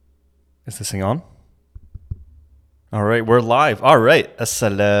Is this thing on? All right, we're live. All right.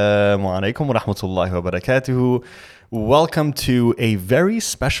 Assalamu alaikum wa rahmatullahi wa barakatuhu. Welcome to a very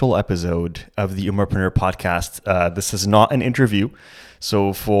special episode of the Ummahpreneur podcast. This is not an interview.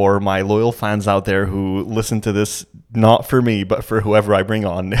 So for my loyal fans out there who listen to this, not for me, but for whoever I bring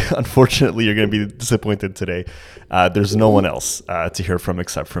on, unfortunately, you're going to be disappointed today. There's no one else to hear from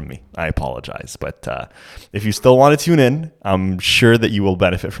except from me. I apologize. But if you still want to tune in, I'm sure that you will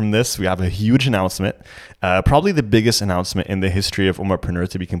benefit from this. We have a huge announcement, probably the biggest announcement in the history of Ummahpreneur,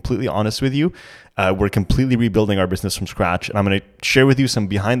 to be completely honest with you. We're completely rebuilding our business from scratch. And I'm going to share with you some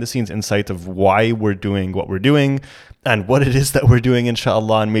behind the scenes insight of why we're doing what we're doing and what it is that we're doing,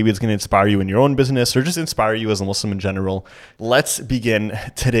 inshallah. And maybe it's going to inspire you in your own business or just inspire you as a Muslim in general. Let's begin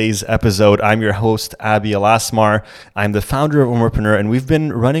today's episode. I'm your host, Abi Al-Asmar. I'm the founder of Ummahpreneur, and we've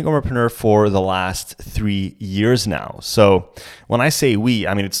been running Ummahpreneur for the last 3 years now. So when I say we,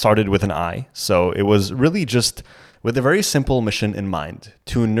 I mean, it started with an I. So it was really just with a very simple mission in mind: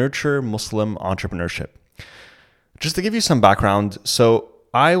 to nurture Muslim entrepreneurship. Just to give you some background, so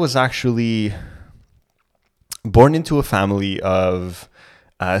I was actually born into a family of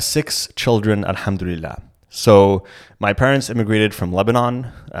 6 children, alhamdulillah. So my parents immigrated from Lebanon.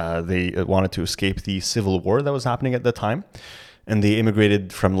 They wanted to escape the civil war that was happening at the time. And they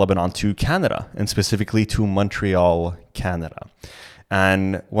immigrated from Lebanon to Canada, and specifically to Montreal, Canada.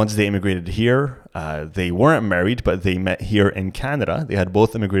 And once they immigrated here, they weren't married, but they met here in Canada. They had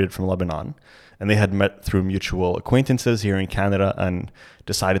both immigrated from Lebanon, and they had met through mutual acquaintances here in Canada and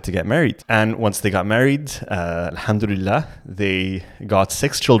decided to get married. And once they got married, alhamdulillah, they got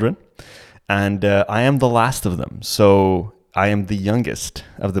 6 children, and I am the last of them. So I am the youngest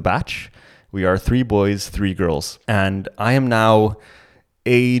of the batch. We are 3 boys, 3 girls, and I am now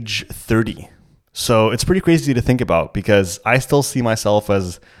age 30. So it's pretty crazy to think about because I still see myself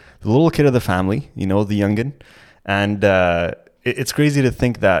as the little kid of the family, you know, the youngin. And it's crazy to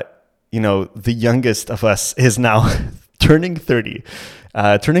think that, you know, the youngest of us is now turning 30.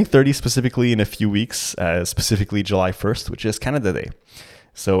 Turning 30 specifically in a few weeks, specifically July 1st, which is Canada Day.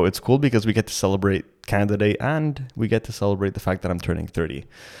 So it's cool because we get to celebrate Canada Day and we get to celebrate the fact that I'm turning 30.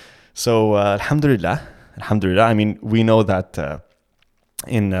 So alhamdulillah. I mean, we know that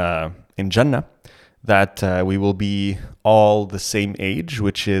in Jannah, that we will be all the same age,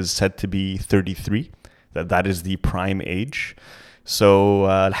 which is said to be 33. That is the prime age. So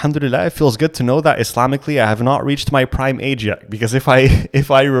alhamdulillah, it feels good to know that Islamically I have not reached my prime age yet. Because if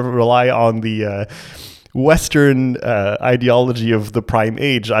I rely on the Western ideology of the prime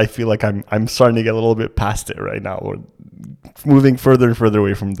age, I feel like I'm starting to get a little bit past it right now, or moving further and further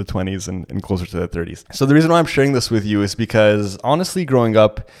away from the 20s and closer to the 30s. So the reason why I'm sharing this with you is because honestly, growing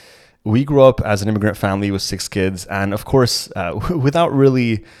up, we grew up as an immigrant family with 6 kids, and of course, without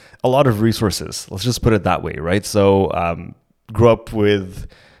really a lot of resources. Let's just put it that way, right? So grew up with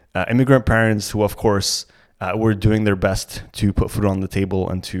immigrant parents who, of course, were doing their best to put food on the table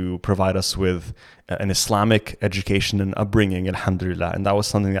and to provide us with an Islamic education and upbringing, alhamdulillah. And that was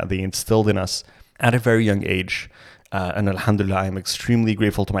something that they instilled in us at a very young age. And alhamdulillah, I'm extremely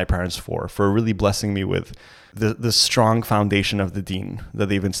grateful to my parents for really blessing me with the strong foundation of the deen that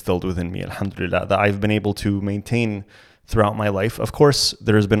they've instilled within me, alhamdulillah, that I've been able to maintain throughout my life. Of course,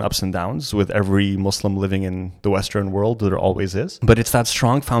 there's been ups and downs with every Muslim living in the Western world. There always is. But it's that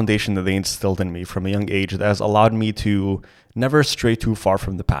strong foundation that they instilled in me from a young age that has allowed me to never stray too far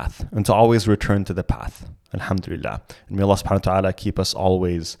from the path and to always return to the path, alhamdulillah. And may Allah subhanahu wa ta'ala keep us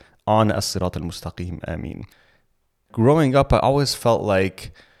always on as-sirat al-mustaqim. Ameen. Growing up, I always felt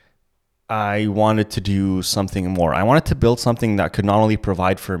like I wanted to do something more. I wanted to build something that could not only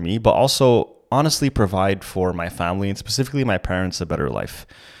provide for me, but also honestly provide for my family and specifically my parents a better life.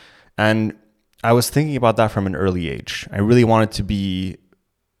 And I was thinking about that from an early age. I really wanted to be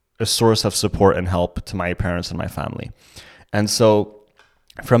a source of support and help to my parents and my family. And so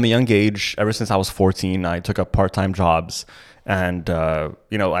from a young age, ever since I was 14, I took up part-time jobs. And,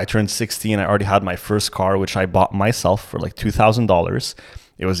 I turned 16. I already had my first car, which I bought myself for like $2,000.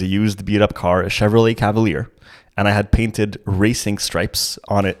 It was a used beat-up car, a Chevrolet Cavalier. And I had painted racing stripes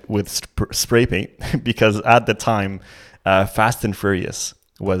on it with spray paint because at the time, Fast and Furious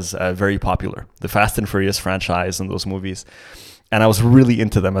was very popular. The Fast and Furious franchise and those movies. And I was really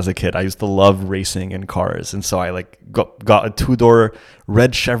into them as a kid. I used to love racing in cars. And so I got a 2-door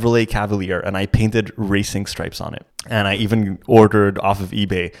red Chevrolet Cavalier and I painted racing stripes on it. And I even ordered off of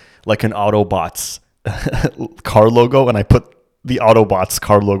eBay like an Autobots car logo, and I put the Autobots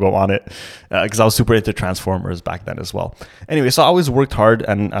car logo on it because I was super into Transformers back then as well. Anyway, so I always worked hard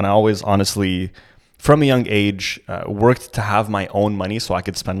and I always honestly from a young age, worked to have my own money so I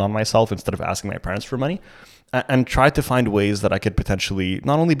could spend on myself instead of asking my parents for money, and tried to find ways that I could potentially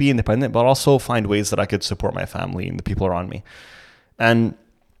not only be independent, but also find ways that I could support my family and the people around me. And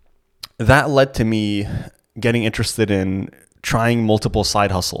that led to me getting interested in trying multiple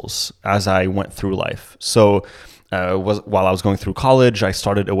side hustles as I went through life. So while I was going through college, I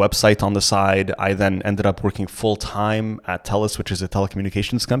started a website on the side. I then ended up working full time at TELUS, which is a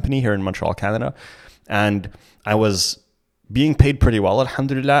telecommunications company here in Montreal, Canada. And I was being paid pretty well,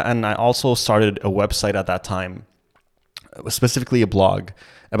 alhamdulillah. And I also started a website at that time, specifically a blog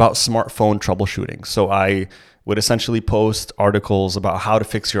about smartphone troubleshooting. So I would essentially post articles about how to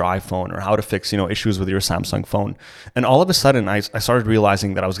fix your iPhone or how to fix, issues with your Samsung phone. And all of a sudden, I started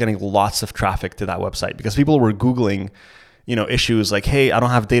realizing that I was getting lots of traffic to that website because people were Googling, issues like, hey, I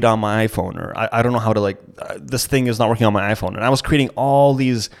don't have data on my iPhone, or I don't know how to this thing is not working on my iPhone. And I was creating all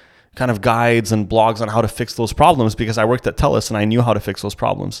these kind of guides and blogs on how to fix those problems because I worked at TELUS and I knew how to fix those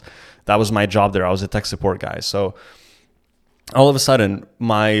problems. That was my job there. I was a tech support guy. So all of a sudden,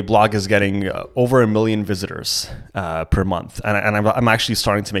 my blog is getting over 1 million visitors per month, and I'm actually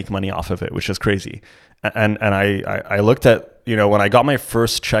starting to make money off of it, which is crazy. And I looked at, when I got my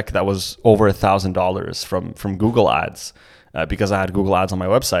first check that was over $1,000 from Google Ads, because I had Google Ads on my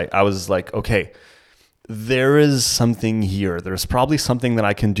website. I was like, okay, there is something here. There's probably something that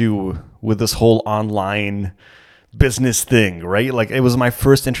I can do with this whole online business thing, right? Like, it was my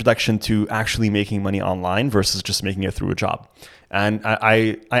first introduction to actually making money online versus just making it through a job. And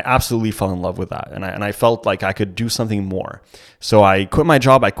I absolutely fell in love with that. And I felt like I could do something more. So I quit my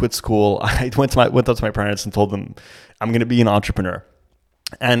job. I quit school. I went up to my parents and told them I'm going to be an entrepreneur.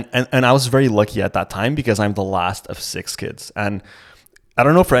 And I was very lucky at that time because I'm the last of 6 kids. And I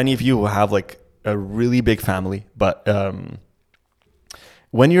don't know for any of you who have like a really big family, but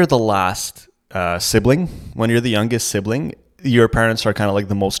when you're the last sibling, when you're the youngest sibling, your parents are kind of like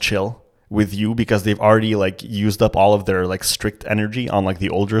the most chill with you because they've already like used up all of their like strict energy on like the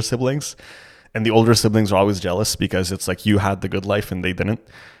older siblings, and the older siblings are always jealous because it's like you had the good life and they didn't.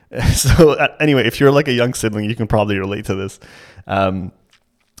 So anyway, if you're like a young sibling, you can probably relate to this.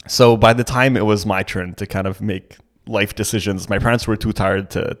 So by the time it was my turn to kind of make life decisions, my parents were too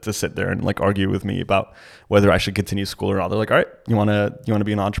tired to sit there and like argue with me about whether I should continue school or not. They're like, all right, you want to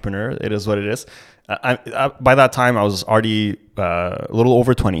be an entrepreneur? It is what it is. By that time, I was already a little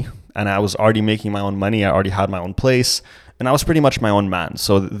over 20 and I was already making my own money. I already had my own place and I was pretty much my own man.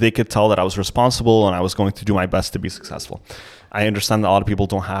 So they could tell that I was responsible and I was going to do my best to be successful. I understand that a lot of people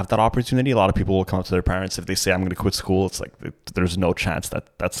don't have that opportunity. A lot of people will come up to their parents if they say, I'm going to quit school. It's like, there's no chance that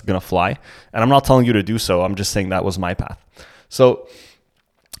that's going to fly. And I'm not telling you to do so. I'm just saying that was my path. So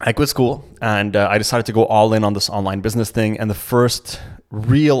I quit school and I decided to go all in on this online business thing. And the first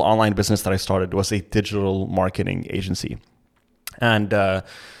real online business that I started was a digital marketing agency. And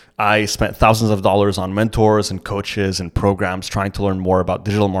I spent thousands of dollars on mentors and coaches and programs trying to learn more about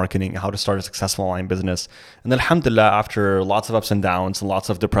digital marketing, how to start a successful online business. And then, alhamdulillah, after lots of ups and downs and lots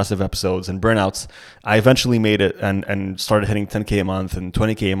of depressive episodes and burnouts, I eventually made it and started hitting 10K a month and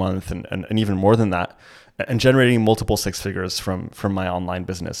 20K a month and even more than that, and generating multiple 6 figures from my online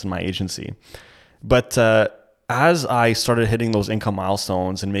business and my agency. But as I started hitting those income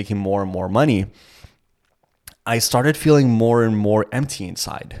milestones and making more and more money, I started feeling more and more empty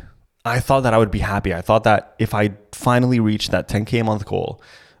inside. I thought that I would be happy. I thought that if I finally reached that 10K a month goal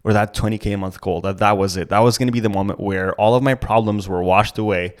or that 20K a month goal, that was it. That was going to be the moment where all of my problems were washed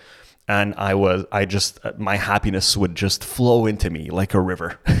away and my happiness would just flow into me like a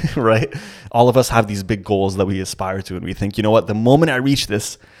river, right? All of us have these big goals that we aspire to and we think, you know what, the moment I reach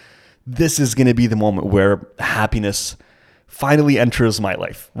this is going to be the moment where happiness finally enters my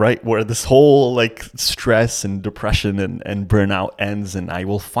life, right? Where this whole like stress and depression and burnout ends and I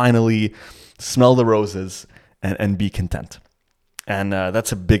will finally smell the roses and be content. And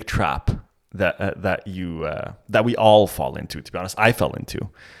that's a big trap that we all fall into, to be honest. I fell into.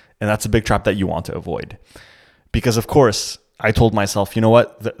 And that's a big trap that you want to avoid. Because of course, I told myself, you know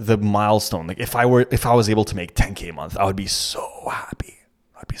what? The milestone, like if I was able to make 10K a month, I would be so happy.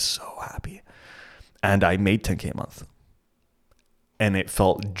 I'd be so happy. And I made 10K a month. And it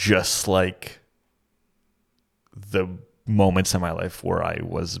felt just like the moments in my life where I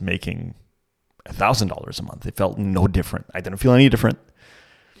was making $1,000 a month. It felt no different. I didn't feel any different.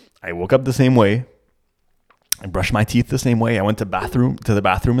 I woke up the same way. I brushed my teeth the same way. I went to the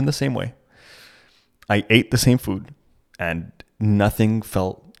bathroom in the same way. I ate the same food and nothing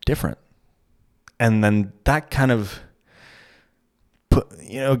felt different. And then that kind of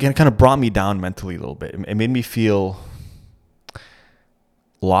kind of brought me down mentally a little bit. It made me feel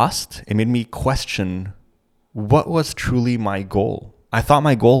lost. It made me question what was truly my goal. I thought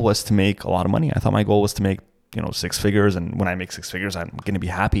my goal was to make a lot of money. I thought my goal was to make, 6 figures. And when I make 6 figures, I'm going to be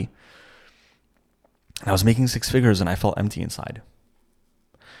happy. And I was making 6 figures and I felt empty inside.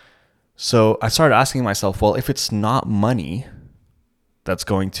 So I started asking myself, well, if it's not money that's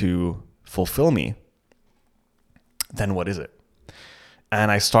going to fulfill me, then what is it?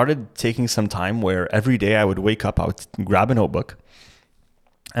 And I started taking some time where every day I would wake up, I would grab a notebook,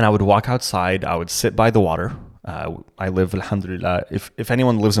 and I would walk outside. I would sit by the water. I live, alhamdulillah, if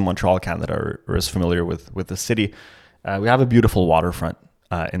anyone lives in Montreal, Canada, or is familiar with the city, we have a beautiful waterfront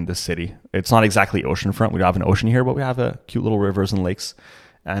in this city. It's not exactly oceanfront. We don't have an ocean here, but we have cute little rivers and lakes.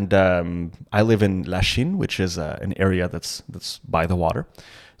 And I live in La Chine, which is an area that's by the water.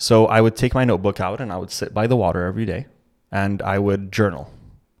 So I would take my notebook out and I would sit by the water every day and I would journal.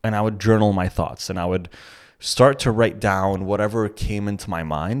 And I would journal my thoughts and I would start to write down whatever came into my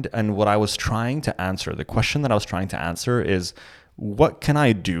mind. And what I was trying to answer, the question that I was trying to answer is, what can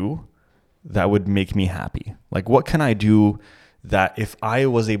I do that would make me happy? Like, what can I do that if I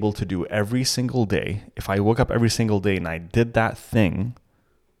was able to do every single day, if I woke up every single day and I did that thing,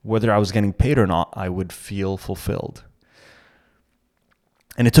 whether I was getting paid or not, I would feel fulfilled.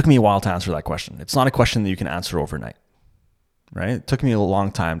 And it took me a while to answer that question. It's not a question that you can answer overnight, right? It took me a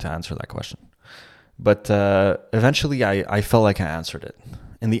long time to answer that question. But eventually I felt like I answered it.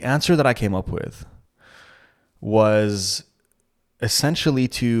 And the answer that I came up with was essentially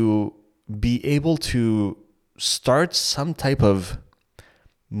to be able to start some type of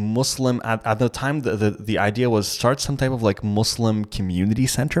Muslim, at the time, the idea was start some type of like Muslim community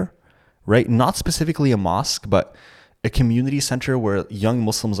center, right? Not specifically a mosque, but a community center where young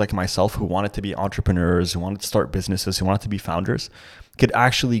Muslims like myself who wanted to be entrepreneurs, who wanted to start businesses, who wanted to be founders, could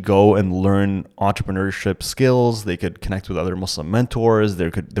actually go and learn entrepreneurship skills. They could connect with other Muslim mentors.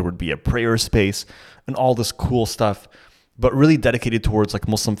 There would be a prayer space and all this cool stuff, but really dedicated towards like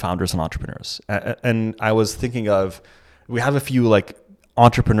Muslim founders and entrepreneurs. And I was thinking of, we have a few like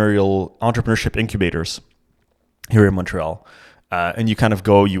entrepreneurship incubators here in Montreal. And you kind of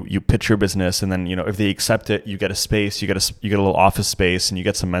go, you pitch your business, and then, if they accept it, you get a space, you get a little office space, and you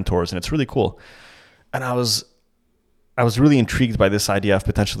get some mentors, and it's really cool. And I was really intrigued by this idea of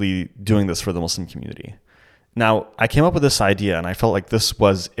potentially doing this for the Muslim community. Now, I came up with this idea, and I felt like this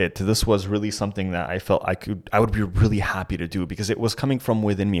was it. This was really something that I felt I would be really happy to do, because it was coming from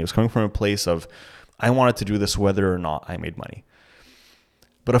within me. It was coming from a place of, I wanted to do this whether or not I made money.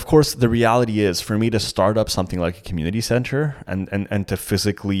 But of course, the reality is, for me to start up something like a community center and to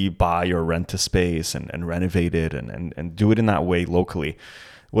physically buy or rent a space and renovate it and do it in that way locally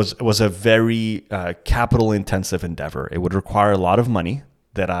was a very capital intensive endeavor. It would require a lot of money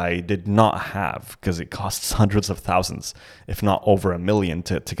that I did not have, because it costs hundreds of thousands, if not over $1 million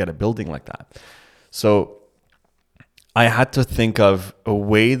to get a building like that. So I had to think of a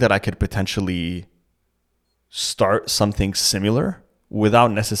way that I could potentially start something similar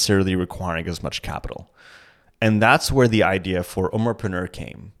without necessarily requiring as much capital. And that's where the idea for Ummahpreneur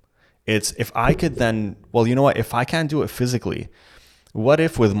came. It's, if I could then, well, you know what, if I can't do it physically, what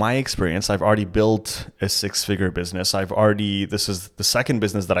if with my experience, I've already built a 6-figure business. This is the second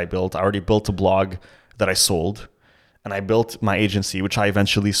business that I built. I already built a blog that I sold, and I built my agency, which I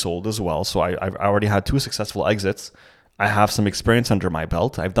eventually sold as well. So I already had 2 successful exits. I have some experience under my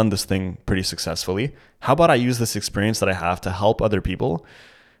belt. I've done this thing pretty successfully. How about I use this experience that I have to help other people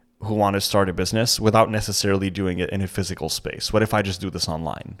who want to start a business without necessarily doing it in a physical space? What if I just do this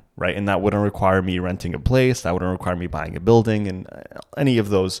online, right? And that wouldn't require me renting a place. That wouldn't require me buying a building and any of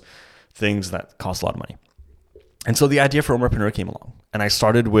those things that cost a lot of money. And so the idea for Ummahpreneur came along. And I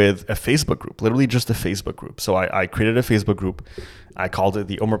started with a Facebook group, literally just a Facebook group. So I created a Facebook group. I called it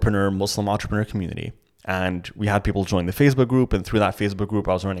the Ummahpreneur Muslim Entrepreneur Community. And we had people join the Facebook group, and through that Facebook group,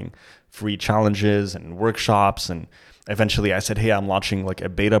 I was running free challenges and workshops. And eventually I said, hey, I'm launching like a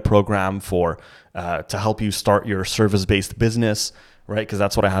beta program to help you start your service-based business, right? Because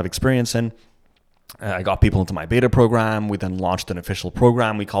that's what I have experience in. I got people into my beta program. We then launched an official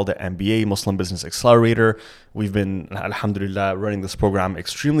program. We called it MBA, Muslim Business Accelerator. We've been, alhamdulillah, running this program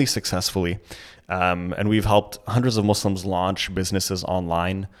extremely successfully. And we've helped hundreds of Muslims launch businesses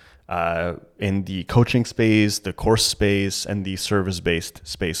online, in the coaching space, the course space, and the service-based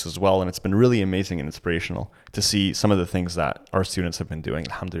space as well. And it's been really amazing and inspirational to see some of the things that our students have been doing,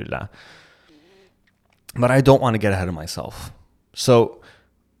 alhamdulillah. But I don't want to get ahead of myself. So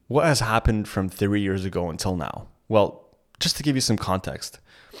what has happened from 3 years ago until now? Well, just to give you some context,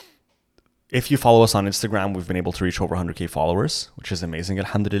 if you follow us on Instagram, we've been able to reach over 100K followers, which is amazing,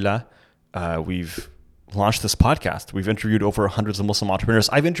 alhamdulillah. launched this podcast. We've interviewed over hundreds of Muslim entrepreneurs.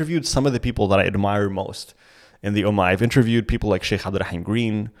 I've interviewed some of the people that I admire most in the Ummah. I've interviewed people like Sheikh Abdurrahim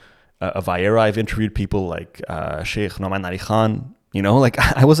Green of Ayera. I've interviewed people like Sheikh Nouman Ali Khan. Like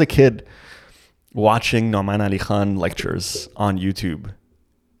I was a kid watching Nouman Ali Khan lectures on YouTube,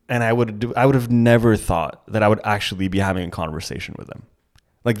 and I would have never thought that I would actually be having a conversation with him.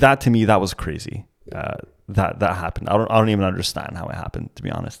 Like that, to me, that was crazy. That happened. I don't even understand how it happened, to be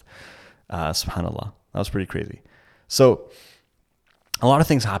honest. SubhanAllah. That was pretty crazy. So a lot of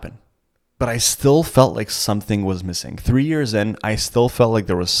things happened, but I still felt like something was missing. 3 years in, I still felt like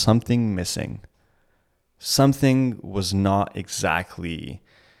there was something missing. Something was not exactly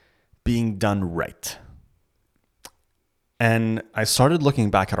being done right. And I started looking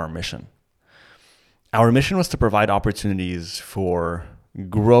back at our mission. Our mission was to provide opportunities for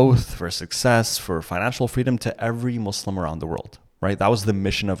growth, for success, for financial freedom to every Muslim around the world, right? That was the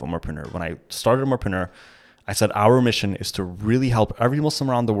mission of Ummahpreneur. When I started Ummahpreneur, I said our mission is to really help every Muslim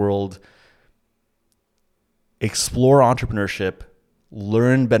around the world explore entrepreneurship,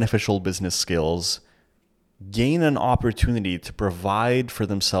 learn beneficial business skills, gain an opportunity to provide for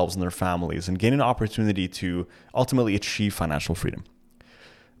themselves and their families, and gain an opportunity to ultimately achieve financial freedom.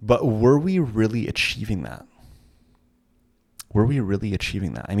 But were we really achieving that? Were we really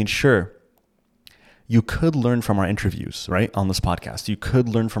achieving that? I mean, sure, you could learn from our interviews, right, on this podcast. You could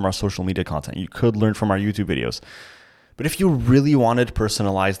learn from our social media content. You could learn from our YouTube videos. But if you really wanted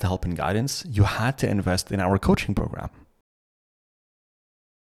personalized help and guidance, you had to invest in our coaching program.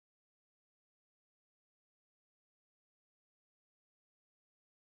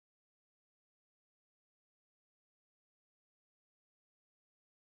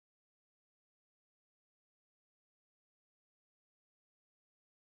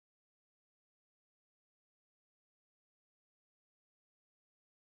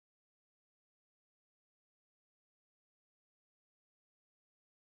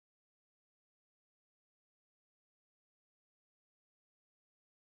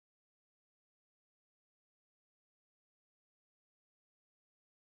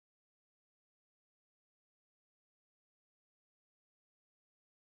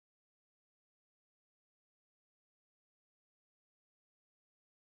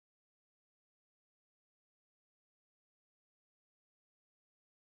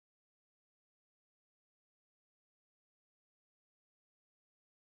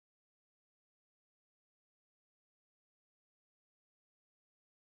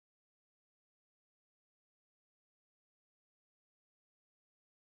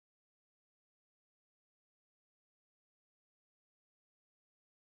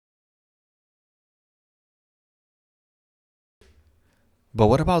 But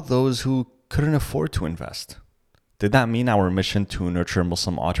what about those who couldn't afford to invest? Did that mean our mission to nurture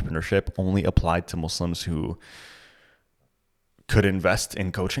Muslim entrepreneurship only applied to Muslims who could invest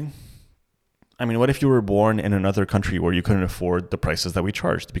in coaching? I mean, what if you were born in another country where you couldn't afford the prices that we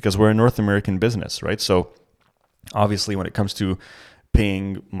charged? Because we're a North American business, right? So obviously when it comes to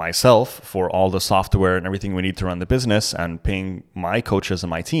paying myself for all the software and everything we need to run the business and paying my coaches and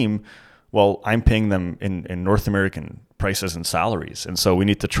my team, well, I'm paying them in North American prices and salaries. And so we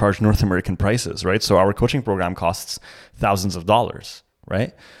need to charge North American prices, right? So our coaching program costs thousands of dollars,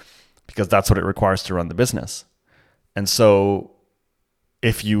 right? Because that's what it requires to run the business. And so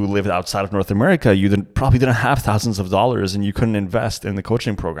if you lived outside of North America, you probably didn't have thousands of dollars and you couldn't invest in the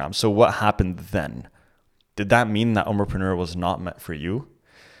coaching program. So what happened then? Did that mean that Ummahpreneur was not meant for you?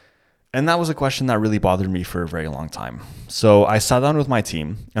 And that was a question that really bothered me for a very long time. So I sat down with my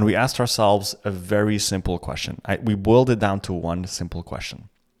team and we asked ourselves a very simple question. We boiled it down to one simple question.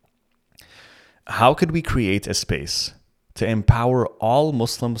 How could we create a space to empower all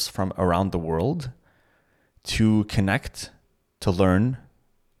Muslims from around the world to connect, to learn,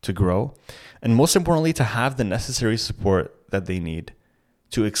 to grow, and most importantly, to have the necessary support that they need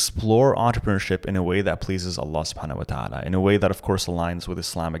to explore entrepreneurship in a way that pleases Allah subhanahu wa ta'ala, in a way that of course aligns with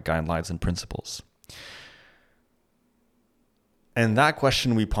Islamic guidelines and principles? And that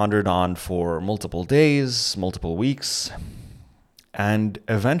question we pondered on for multiple days, multiple weeks, and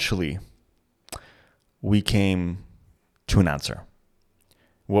eventually we came to an answer.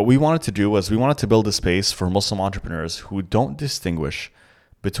 What we wanted to do was we wanted to build a space for Muslim entrepreneurs who don't distinguish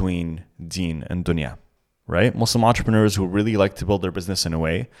between deen and dunya. Right? Muslim entrepreneurs who really like to build their business in a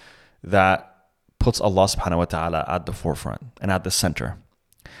way that puts Allah subhanahu wa ta'ala at the forefront and at the center.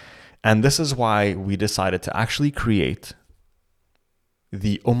 And this is why we decided to actually create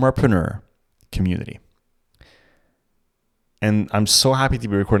the Ummahpreneur community. And I'm so happy to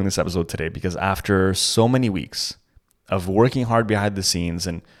be recording this episode today because after so many weeks of working hard behind the scenes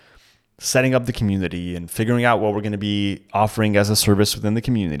and setting up the community and figuring out what we're going to be offering as a service within the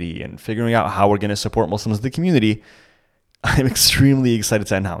community and figuring out how we're going to support Muslims in the community, I'm extremely excited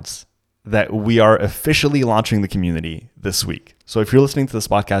to announce that we are officially launching the community this week. So if you're listening to this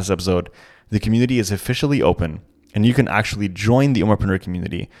podcast episode, the community is officially open and you can actually join the Ummahpreneur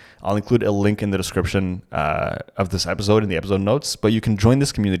community. I'll include a link in the description of this episode in the episode notes, but you can join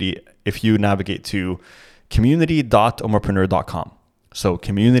this community if you navigate to community.ummahpreneur.com. So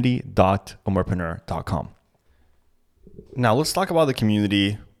community.ummahpreneur.com. Now let's talk about the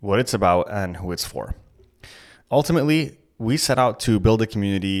community, what it's about, and who it's for. Ultimately, we set out to build a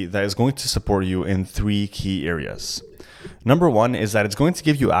community that is going to support you in 3 key areas. Number 1 is that it's going to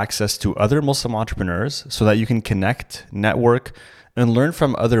give you access to other Muslim entrepreneurs so that you can connect, network, and learn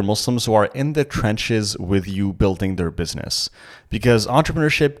from other Muslims who are in the trenches with you building their business. Because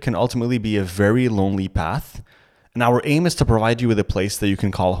entrepreneurship can ultimately be a very lonely path. And our aim is to provide you with a place that you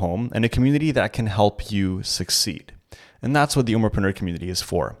can call home and a community that can help you succeed. And that's what the Ummahpreneur community is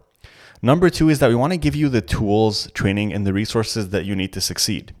for. Number 2 is that we want to give you the tools, training, and the resources that you need to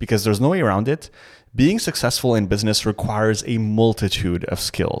succeed, because there's no way around it. Being successful in business requires a multitude of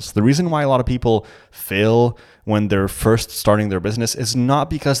skills. The reason why a lot of people fail when they're first starting their business is not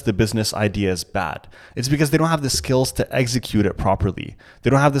because the business idea is bad. It's because they don't have the skills to execute it properly. They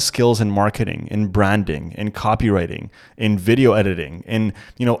don't have the skills in marketing, in branding, in copywriting, in video editing, in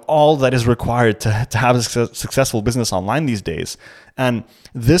all that is required to have a successful business online these days. And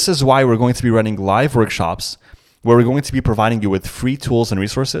this is why we're going to be running live workshops where we're going to be providing you with free tools and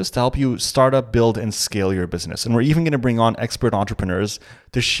resources to help you start up, build, and scale your business. And we're even going to bring on expert entrepreneurs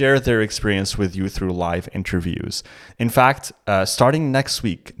to share their experience with you through live interviews. In fact, starting next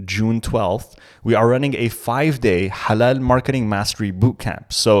week, June 12th, we are running a 5-day Halal Marketing Mastery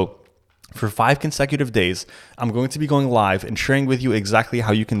Bootcamp. So for 5 consecutive days, I'm going to be going live and sharing with you exactly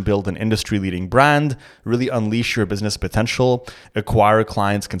how you can build an industry-leading brand, really unleash your business potential, acquire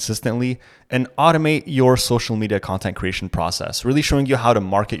clients consistently, and automate your social media content creation process, really showing you how to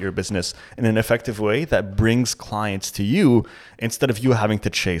market your business in an effective way that brings clients to you instead of you having to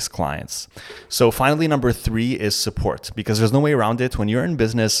chase clients. So finally, number 3 is support, because there's no way around it. When you're in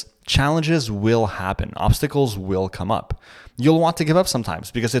business, challenges will happen. Obstacles will come up. You'll want to give up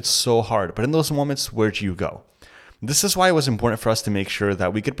sometimes because it's so hard. But in those moments, where do you go? This is why it was important for us to make sure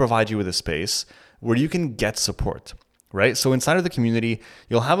that we could provide you with a space where you can get support, right? So inside of the community,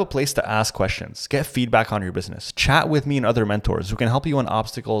 you'll have a place to ask questions, get feedback on your business, chat with me and other mentors who can help you when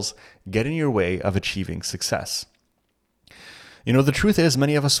obstacles get in your way of achieving success. The truth is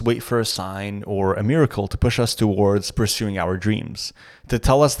many of us wait for a sign or a miracle to push us towards pursuing our dreams, to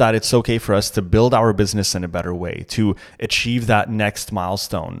tell us that it's okay for us to build our business in a better way, to achieve that next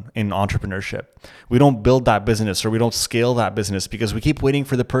milestone in entrepreneurship. We don't build that business or we don't scale that business because we keep waiting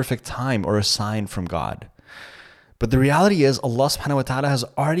for the perfect time or a sign from God. But the reality is Allah subhanahu wa ta'ala has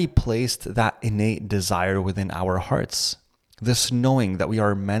already placed that innate desire within our hearts, this knowing that we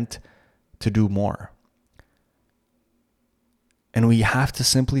are meant to do more. And we have to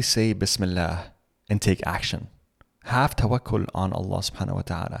simply say Bismillah and take action. Have tawakkul on Allah subhanahu wa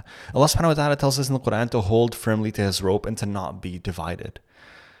ta'ala. Allah subhanahu wa ta'ala tells us in the Quran to hold firmly to His rope and to not be divided.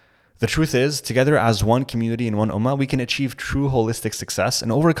 The truth is, together as one community and one ummah, we can achieve true holistic success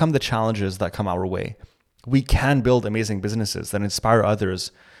and overcome the challenges that come our way. We can build amazing businesses that inspire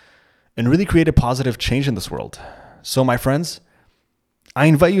others and really create a positive change in this world. So my friends, I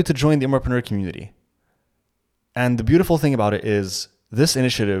invite you to join the Ummahpreneur community. And the beautiful thing about it is this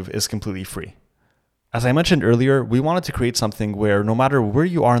initiative is completely free. As I mentioned earlier, we wanted to create something where no matter where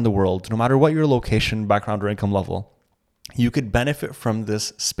you are in the world, no matter what your location, background, or income level, you could benefit from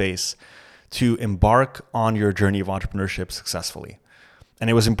this space to embark on your journey of entrepreneurship successfully. And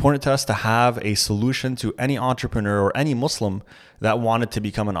it was important to us to have a solution to any entrepreneur or any Muslim that wanted to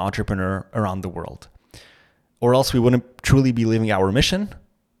become an entrepreneur around the world. Or else we wouldn't truly be living our mission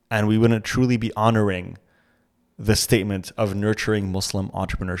and we wouldn't truly be honoring the statement of nurturing Muslim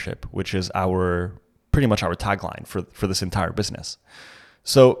entrepreneurship, which is pretty much our tagline for this entire business.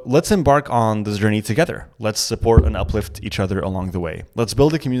 So let's embark on this journey together. Let's support and uplift each other along the way. Let's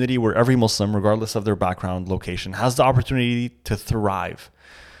build a community where every Muslim, regardless of their background, location, has the opportunity to thrive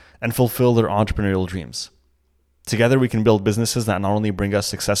and fulfill their entrepreneurial dreams. Together, we can build businesses that not only bring us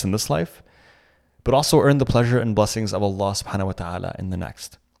success in this life, but also earn the pleasure and blessings of Allah subhanahu wa ta'ala in the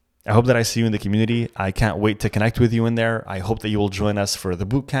next. I hope that I see you in the community. I can't wait to connect with you in there. I hope that you will join us for the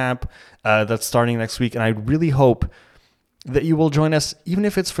boot camp that's starting next week. And I really hope that you will join us, even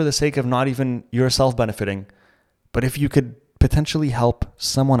if it's for the sake of not even yourself benefiting, but if you could potentially help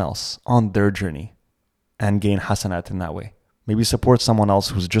someone else on their journey and gain hasanat in that way. Maybe support someone else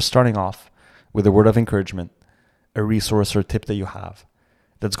who's just starting off with a word of encouragement, a resource or tip that you have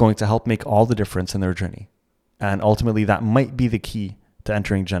that's going to help make all the difference in their journey. And ultimately, that might be the key to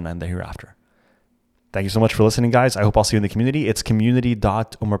entering Jannah and the hereafter. Thank you so much for listening, guys. I hope I'll see you in the community. It's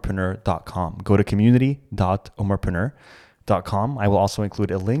community.ummahpreneur.com. Go to community.ummahpreneur.com. I will also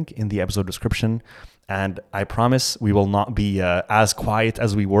include a link in the episode description. And I promise we will not be as quiet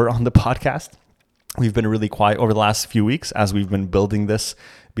as we were on the podcast. We've been really quiet over the last few weeks as we've been building this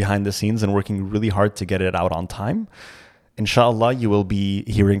behind the scenes and working really hard to get it out on time. Inshallah, you will be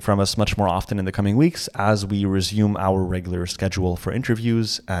hearing from us much more often in the coming weeks as we resume our regular schedule for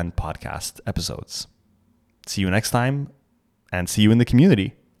interviews and podcast episodes. See you next time and see you in the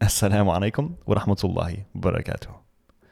community. Assalamu alaikum wa rahmatullahi wa barakatuh.